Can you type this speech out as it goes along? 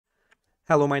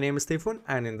Hello, my name is Stefan,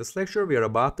 and in this lecture we are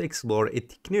about to explore a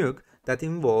technique that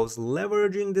involves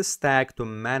leveraging the stack to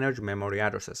manage memory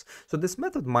addresses. So this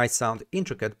method might sound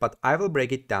intricate, but I will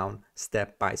break it down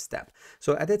step by step.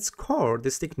 So at its core,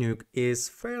 this technique is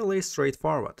fairly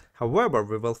straightforward. However,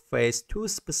 we will face two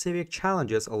specific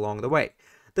challenges along the way.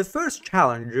 The first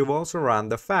challenge revolves around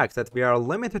the fact that we are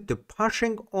limited to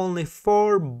pushing only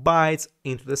 4 bytes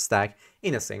into the stack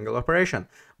in a single operation.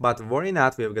 But worry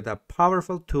not, we've got a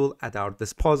powerful tool at our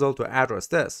disposal to address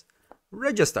this.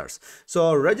 Registers.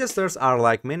 So registers are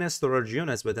like mini storage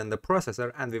units within the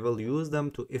processor, and we will use them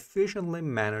to efficiently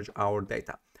manage our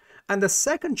data. And the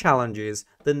second challenge is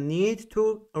the need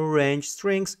to arrange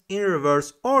strings in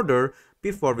reverse order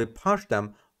before we push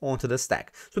them onto the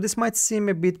stack. So this might seem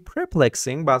a bit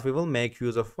perplexing, but we will make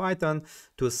use of Python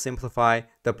to simplify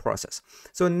the process.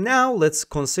 So now let's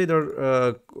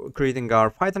consider creating our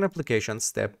Python application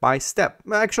step by step.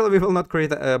 Actually, we will not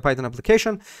create a Python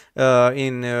application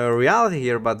in reality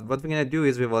here, but what we're going to do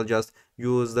is we will just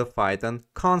use the Python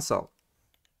console.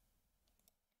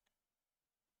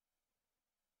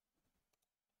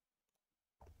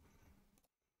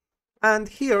 And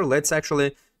here, let's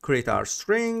actually create our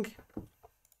string.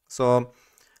 So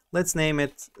let's name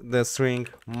it the string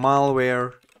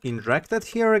malware injected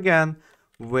here again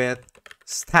with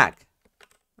stack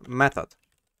method.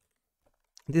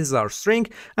 This is our string,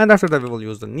 and after that we will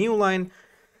use the new line.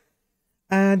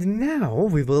 And now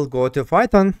we will go to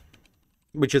Python,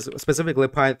 which is specifically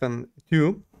Python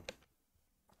 2.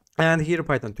 And here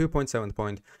Python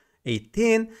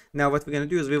 2.7.18. Now what we're going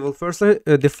to do is we will firstly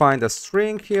define the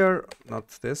string here, not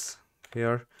this,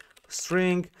 here.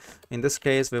 String. In this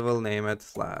case we will name it,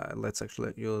 let's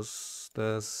actually use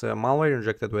this malware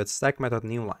injected with stack method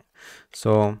new line.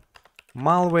 So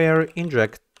malware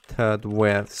injected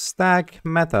with stack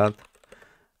method,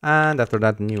 and after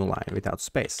that new line without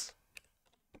space.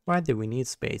 Why do we need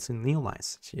space in new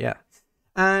lines? Yeah.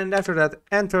 And after that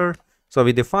enter. So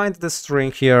we defined the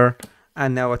string here,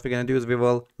 and now what we're going to do is we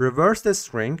will reverse this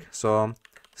string. So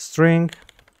string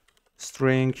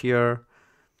here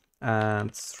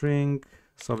and string.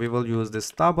 So we will use this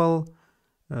double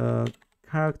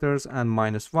characters and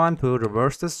 -1 to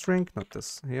reverse the string, not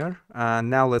this here. And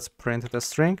now let's print the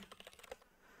string.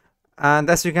 And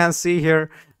as you can see here,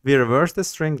 we reverse the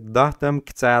string .them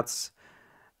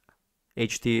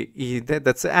HTE.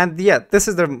 That's, and yeah, this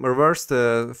is the reversed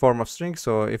form of string.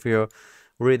 So if you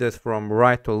read it from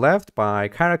right to left by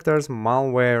characters,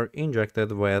 malware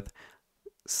injected with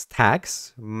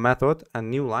stacks method and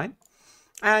new line.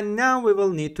 And now we will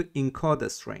need to encode the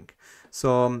string.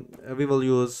 So we will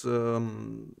use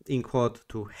encode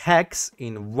to hex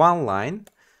in one line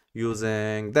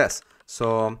using this.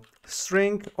 So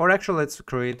string, or actually let's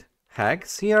create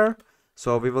hex here.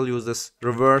 So we will use this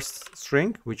reversed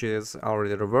string, which is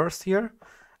already reversed here.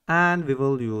 And we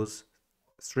will use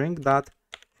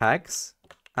string.hex.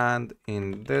 And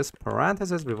in this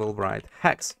parenthesis, we will write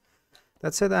hex.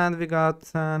 That's it. And we got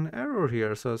an error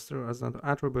here. So it's not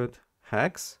attribute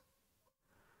hex.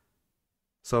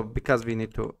 So because we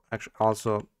need to actually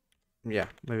also, yeah,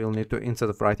 we will need to, instead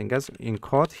of writing as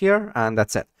encode here, and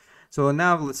that's it. So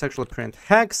now let's actually print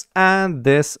hex, and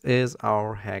this is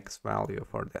our hex value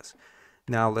for this.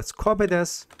 Now let's copy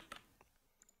this,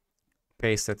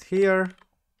 paste it here.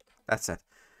 That's it.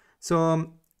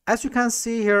 So as you can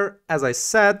see here, as I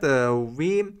said,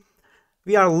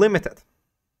 we are limited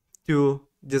to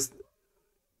just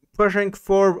pushing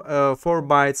 4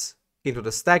 bytes into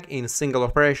the stack in single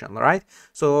operation, right?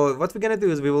 So what we're gonna do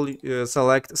is we will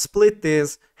split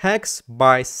this hex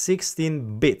by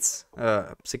 16 bits,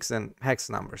 16 hex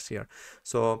numbers here.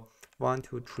 So 1,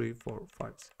 2, 3, 4,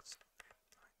 5, 6.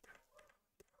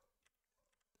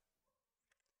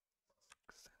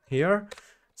 Here,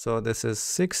 so this is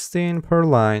 16 per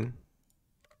line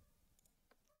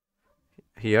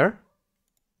here.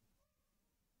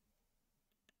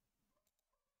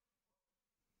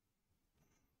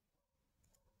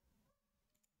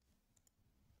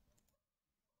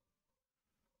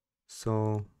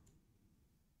 So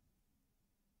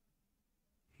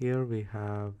here we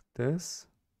have this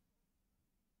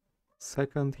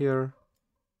second here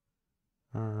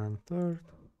and third.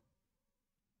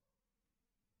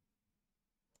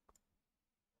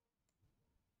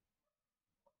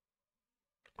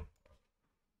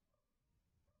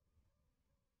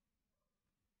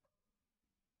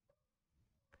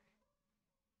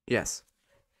 Yes.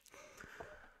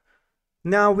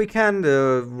 Now we can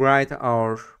write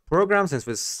our program since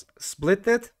we split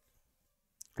it.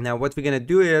 Now what we're gonna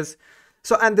do is,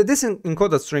 and this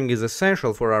encoded string is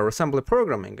essential for our assembly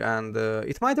programming, and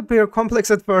it might appear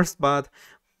complex at first, but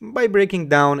by breaking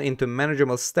down into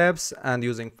manageable steps and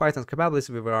using Python's capabilities,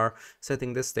 we are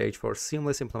setting the stage for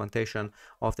seamless implementation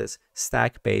of this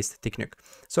stack-based technique.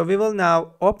 So we will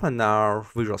now open our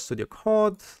Visual Studio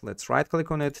Code. Let's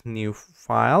right-click on it, new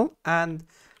file, and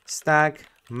stack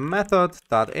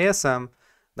method.asm.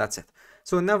 That's it.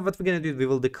 So now what we're going to do, we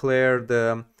will declare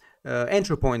the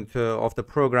entry point of the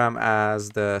program as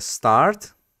the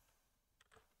start.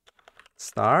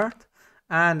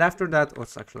 And after that,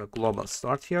 it's actually a global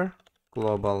start here,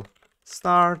 global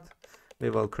start. We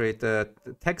will create a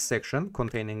text section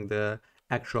containing the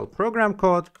actual program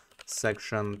code,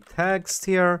 section text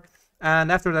here.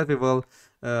 And after that, we will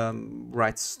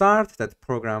write start, that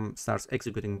program starts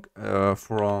executing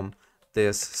from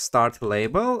this start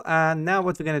label. And now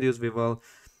what we're going to do is we will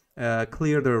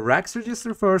clear the rax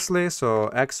register firstly. So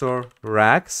XOR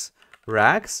rax.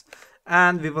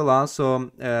 And we will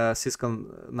also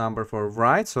syscall number for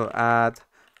write, so add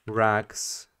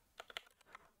rax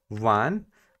 1,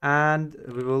 and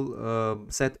we will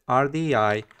set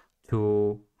RDI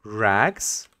to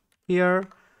rax here,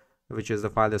 which is the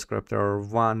file descriptor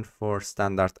 1 for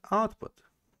standard output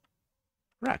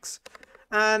rax.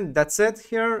 And that's it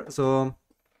here. So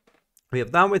we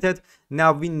have done with it.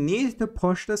 Now we need to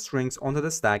push the strings onto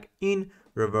the stack in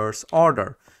reverse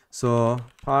order. So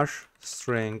push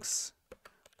strings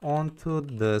onto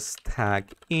the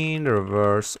stack in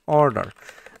reverse order.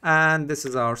 And this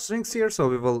is our strings here. So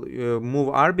we will move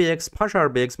RBX, push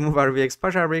RBX, move RBX,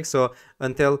 push RBX. So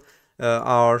until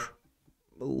our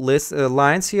list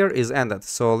lines here is ended.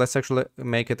 So let's actually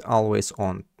make it always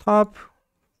on top.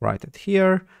 Write it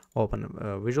here. Open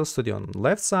Visual Studio on the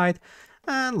left side.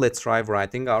 And let's try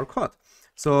writing our code.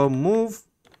 So move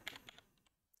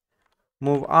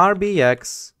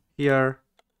RBX here,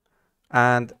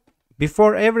 and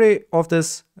before every of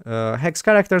this hex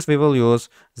characters, we will use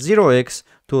 0x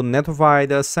to notify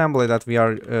the assembly that we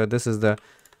are this is the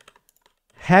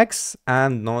hex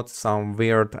and not some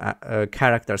weird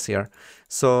characters here.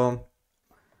 So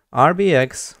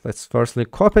RBX, let's firstly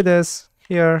copy this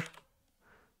here,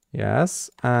 yes,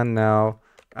 and now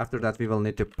after that we will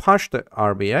need to push the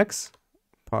RBX,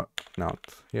 not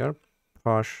here,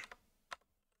 push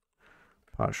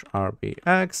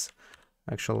RBX.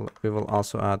 Actually, we will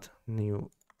also add new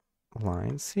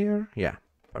lines here. Yeah,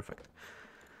 perfect.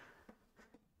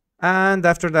 And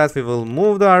after that, we will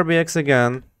move the RBX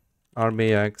again.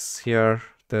 RBX here.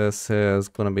 This is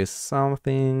going to be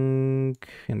something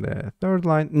in the third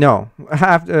line. No,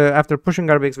 after pushing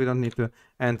RBX, we don't need to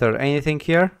enter anything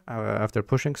here. After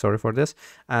pushing, sorry for this.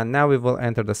 And now we will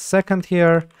enter the second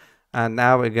here. And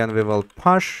now again, we will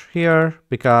push here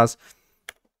because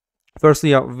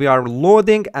firstly, we are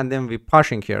loading and then we're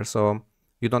pushing here. So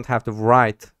you don't have to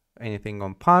write anything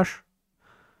on push.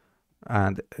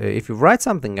 And if you write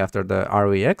something after the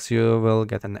RBX, you will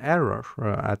get an error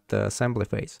at the assembly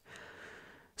phase.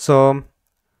 So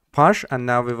push, and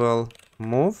now we will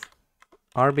move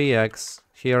RBX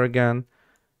here again.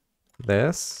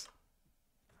 This,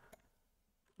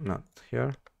 not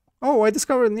here. Oh, I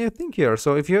discovered a new thing here.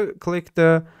 So if you click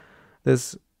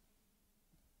this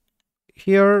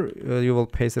here, you will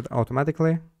paste it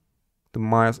automatically. The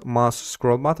mouse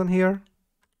scroll button here.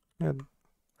 Yeah,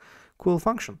 cool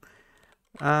function.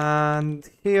 And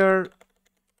here,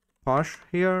 push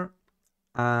here,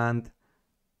 and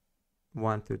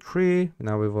 1, 2, 3.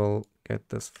 Now we will get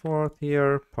this fourth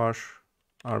here. Push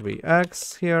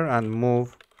RBX here and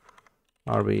move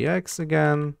RBX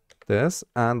again. This,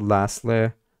 and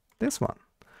lastly this one.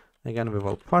 Again, we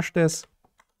will push this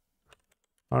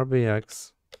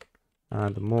RBX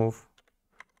and move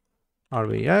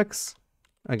RBX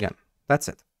again. That's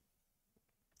it.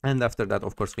 And after that,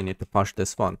 of course, we need to push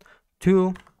this one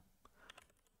to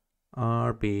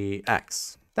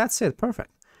RBX. That's it.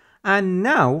 Perfect. And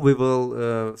now we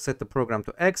will set the program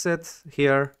to exit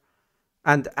here.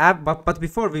 And but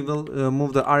before we will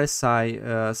move the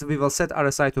RSI, so we will set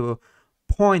RSI to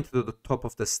point to the top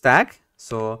of the stack.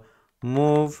 So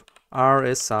move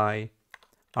RSI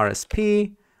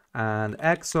RSP and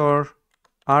XOR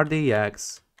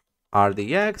RDX,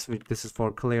 which this is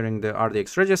for clearing the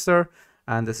RDX register,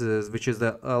 and this is which is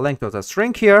the length of the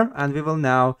string here. And we will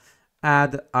now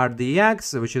add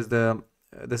RDX, which is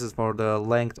this is for the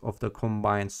length of the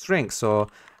combined string. So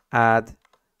add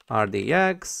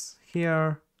RDX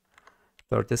here,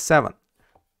 37.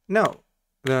 No,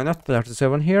 not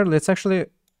 37 here. Let's actually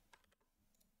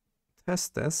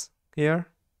test this here.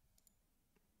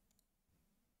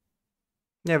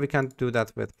 Yeah, we can't do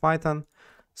that with Python.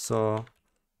 So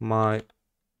my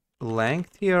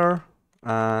length here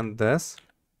and this.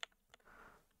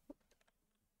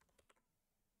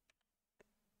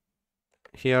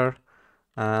 here,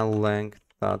 and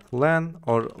length.len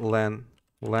or len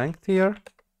length here.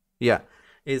 Yeah,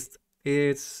 it's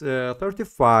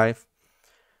 35.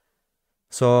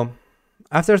 So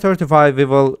after 35 we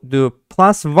will do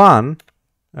 +1,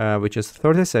 which is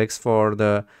 36 for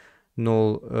the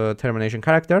null termination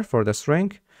character for the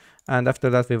string, and after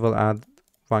that we will add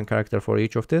 1 character for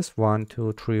each of this. 1,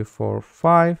 2, 3, 4,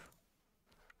 5.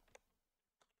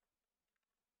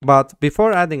 But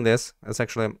before adding this,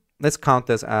 let's count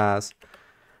this as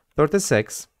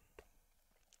 36.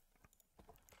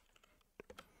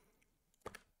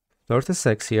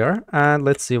 36 here, and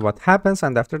let's see what happens.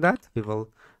 And after that we will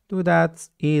do that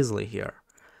easily here,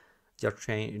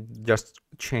 just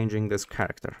changing this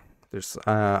character, this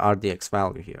RDX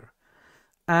value here.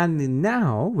 And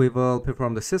now we will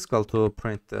perform the syscall to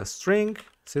print the string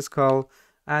syscall,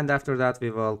 and after that we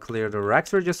will clear the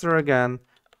rax register again.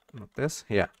 Not this,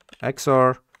 yeah,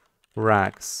 XOR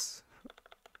rax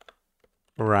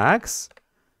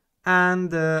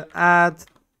and add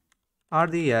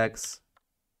RDX.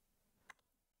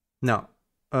 No,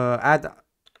 add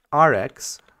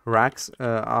RX rax,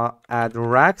 add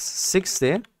rax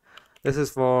 60. This is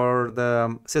for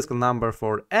the syscall number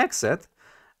for exit,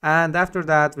 and after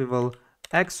that we will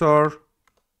XOR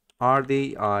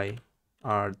RDI,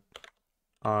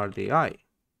 RDI,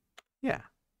 yeah,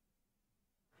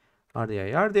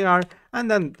 RDI, RDR, and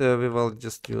then we will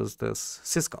just use this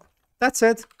syscall. That's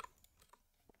it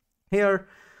here.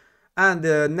 And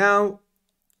now,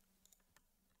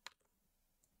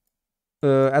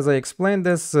 as I explained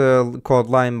this code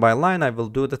line by line, I will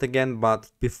do that again,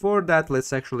 but before that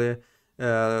let's actually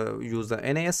use the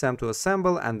NASM to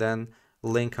assemble and then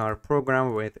link our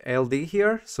program with LD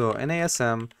here. So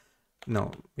NASM,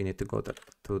 no, we need to go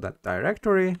to that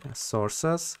directory,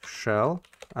 sources, shell,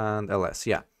 and ls.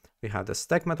 Yeah, we have the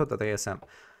stack method.asm,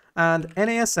 and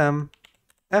NASM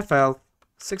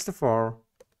FL64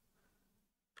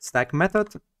 stack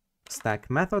method.asm.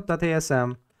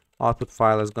 Output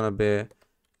file is going to be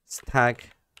stack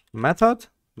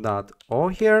method.o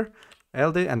here,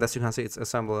 ld, and as you can see it's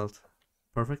assembled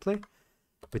perfectly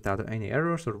without any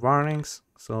errors or warnings.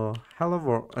 So hello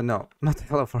world, no, not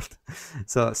hello world.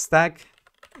 So stack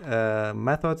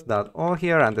method.o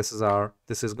here, and this is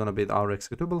going to be our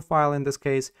executable file in this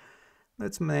case.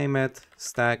 Let's name it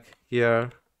stack here,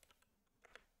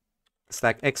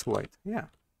 stack exploit. Yeah,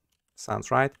 sounds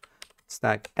right,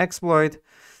 stack exploit.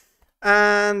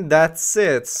 And that's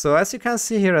it. So as you can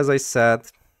see here, as I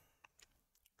said,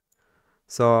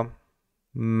 so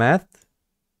met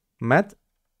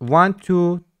 1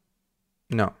 2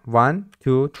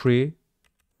 3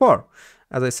 4,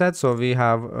 as I said. So we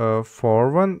have 4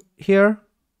 1 here,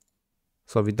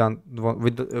 so we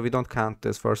don't count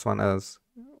this first one as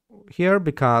here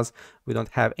because we don't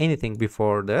have anything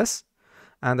before this,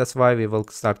 and that's why we will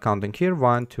start counting here.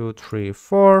 1 2 3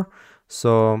 4.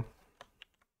 So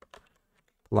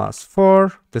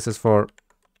 +4, this is for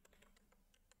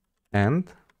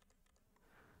end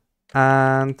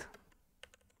and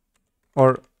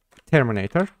or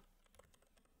terminator,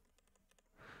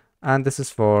 and this is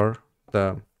for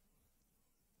the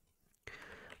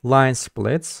line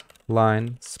splits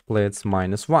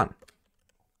 -1,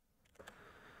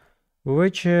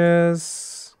 which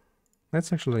is,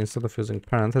 let's actually, instead of using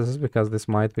parentheses, because this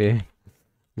might be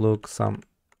look some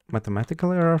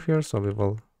mathematical error here, so we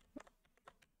will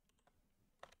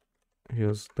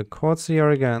use the codes here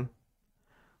again.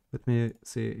 Let me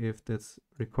see if that's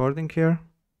recording here.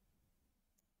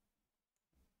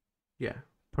 Yeah,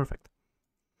 perfect.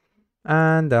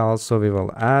 And also we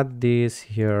will add these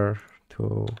here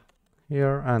to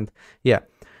here, and yeah,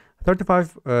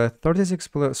 36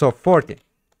 plus, so 40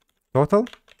 total.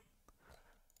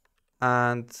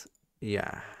 And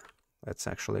yeah, let's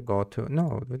actually go to,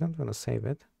 no, we don't want to save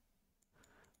it,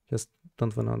 just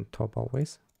don't want on top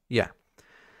always. Yeah,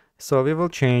 so we will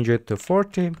change it to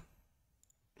 40,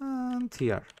 and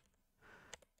here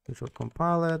we should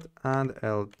compile it, and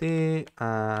LD,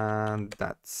 and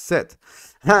that's it.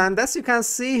 And as you can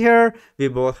see here, we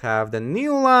both have the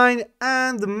new line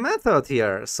and the method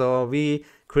here. So we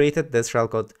created this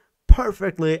shellcode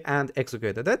perfectly and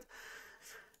executed it.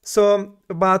 So,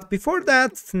 but before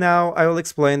that, now I will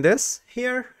explain this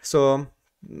here. So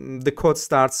the code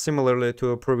starts similarly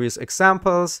to previous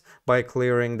examples by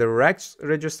clearing the rex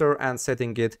register and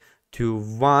setting it to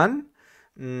 1,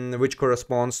 which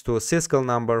corresponds to a syscall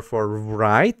number for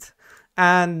write.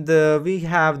 And we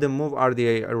have the move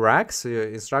RDA rax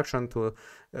instruction to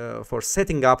for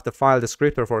setting up the file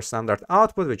descriptor for standard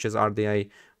output, which is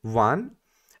RDA 1.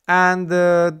 And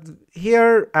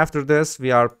here after this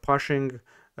we are pushing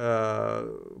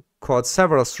code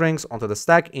several strings onto the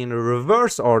stack in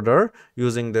reverse order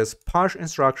using this push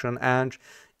instruction, and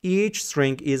each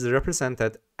string is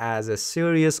represented as a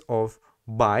series of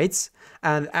bytes.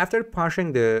 And after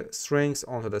pushing the strings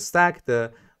onto the stack,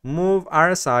 the move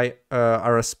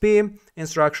RSP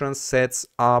instruction sets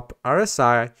up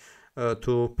RSI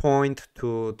to point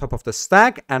to top of the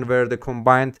stack and where the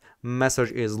combined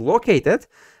message is located.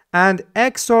 And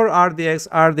XOR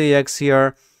RDX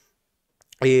here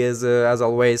is as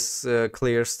always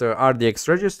clears the RDX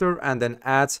register and then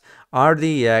adds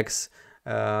RDX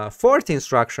 40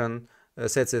 instruction,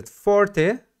 sets it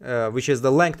 40, which is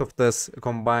the length of this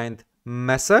combined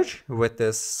message with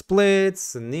the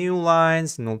splits, new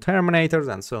lines, null terminators,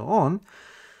 and so on.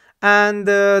 And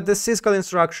the syscall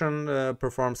instruction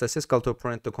performs the syscall to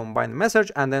print the combined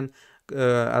message, and then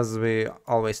as we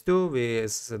always do,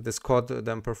 this code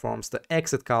then performs the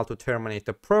exit call to terminate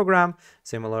the program,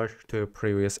 similar to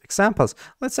previous examples.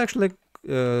 Let's actually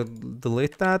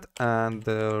delete that and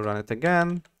run it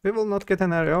again. We will not get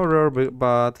an error,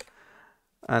 but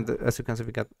and as you can see,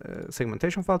 we got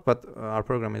segmentation fault, but our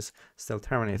program is still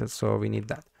terminated, so we need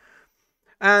that.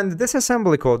 And this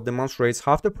assembly code demonstrates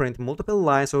how to print multiple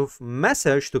lines of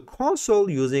message to console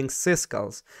using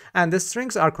syscalls. And the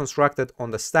strings are constructed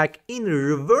on the stack in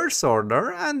reverse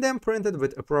order and then printed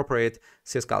with appropriate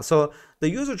syscalls. So the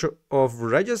usage of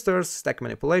registers, stack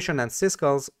manipulation, and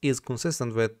syscalls is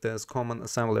consistent with this common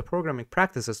assembly programming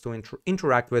practices to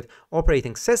interact with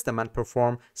operating system and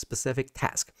perform specific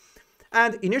tasks.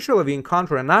 And initially we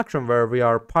encounter an action where we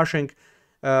are pushing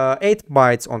 8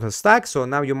 bytes onto the stack. So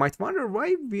now you might wonder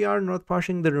why we are not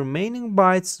pushing the remaining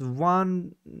bytes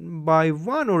one by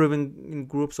one or even in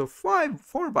groups of 4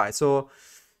 bytes. So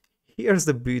here's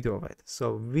the beauty of it.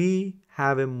 So we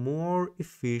have a more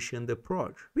efficient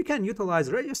approach. We can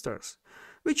utilize registers,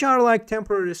 which are like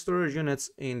temporary storage units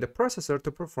in the processor,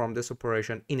 to perform this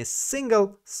operation in a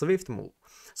single swift move.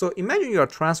 So imagine you are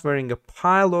transferring a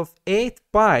pile of 8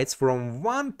 bytes from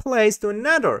one place to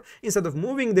another. Instead of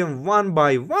moving them one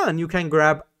by one, you can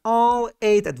grab all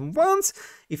 8 at once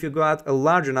if you got a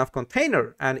large enough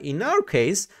container. And in our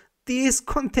case, these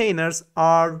containers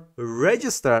are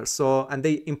registers, and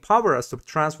they empower us to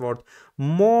transport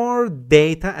more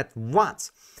data at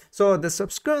once. So the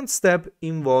subsequent step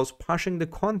involves pushing the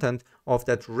content of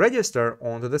that register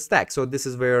onto the stack. So this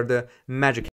is where the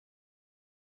magic.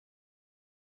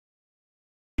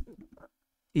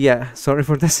 Yeah, sorry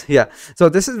for this. Yeah, so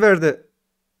this is where the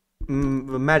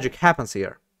magic happens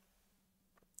here.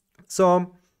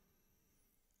 So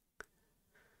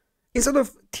instead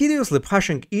of tediously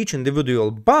pushing each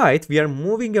individual byte, we are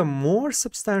moving a more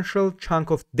substantial chunk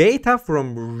of data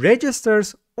from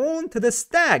registers onto the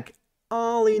stack,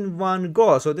 all in one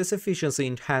go. So this efficiency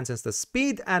enhances the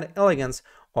speed and elegance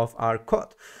of our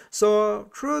code. So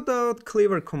through the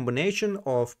clever combination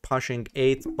of pushing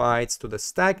 8 bytes to the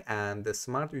stack and the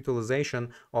smart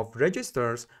utilization of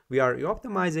registers, we are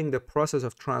optimizing the process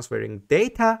of transferring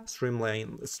data,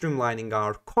 streamlining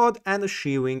our code, and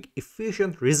achieving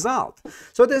efficient result.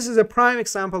 So this is a prime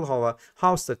example of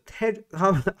how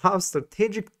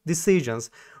strategic decisions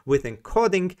within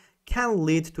coding can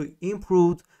lead to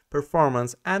improved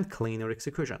performance and cleaner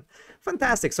execution.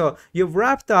 Fantastic. So you've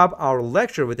wrapped up our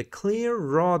lecture with a clear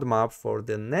roadmap for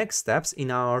the next steps.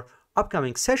 In our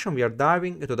upcoming session, we are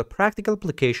diving into the practical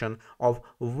application of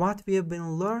what we have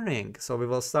been learning. So we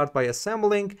will start by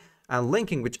assembling and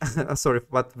linking, which sorry,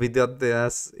 what we did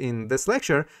this in this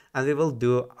lecture, and we will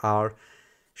do our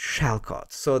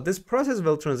shellcode. So this process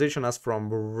will transition us from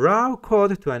raw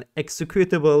code to an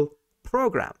executable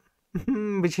program.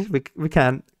 Which is, we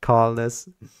can call this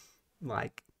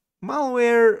like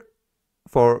malware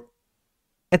for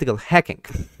ethical hacking.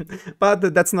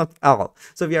 But that's not all.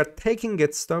 So we are taking it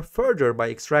a step further by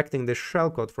extracting the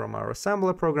shellcode from our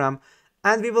assembler program,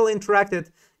 and we will interact it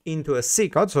into a C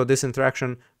code. So this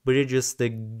interaction bridges the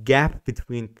gap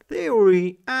between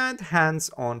theory and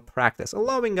hands-on practice,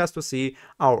 allowing us to see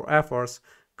our efforts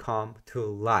come to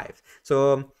life.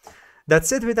 So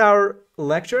that's it with our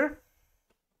lecture,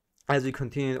 as we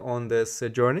continue on this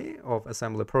journey of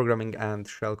assembly programming and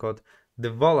shellcode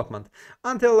development.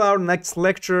 Until our next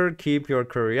lecture, keep your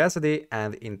curiosity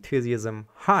and enthusiasm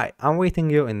high. I'm waiting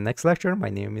you in the next lecture. My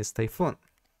name is Typhoon.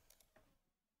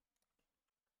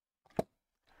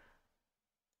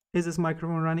 Is this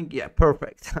microphone running? Yeah,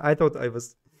 perfect. I thought I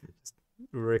was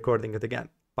recording it again.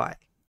 Bye.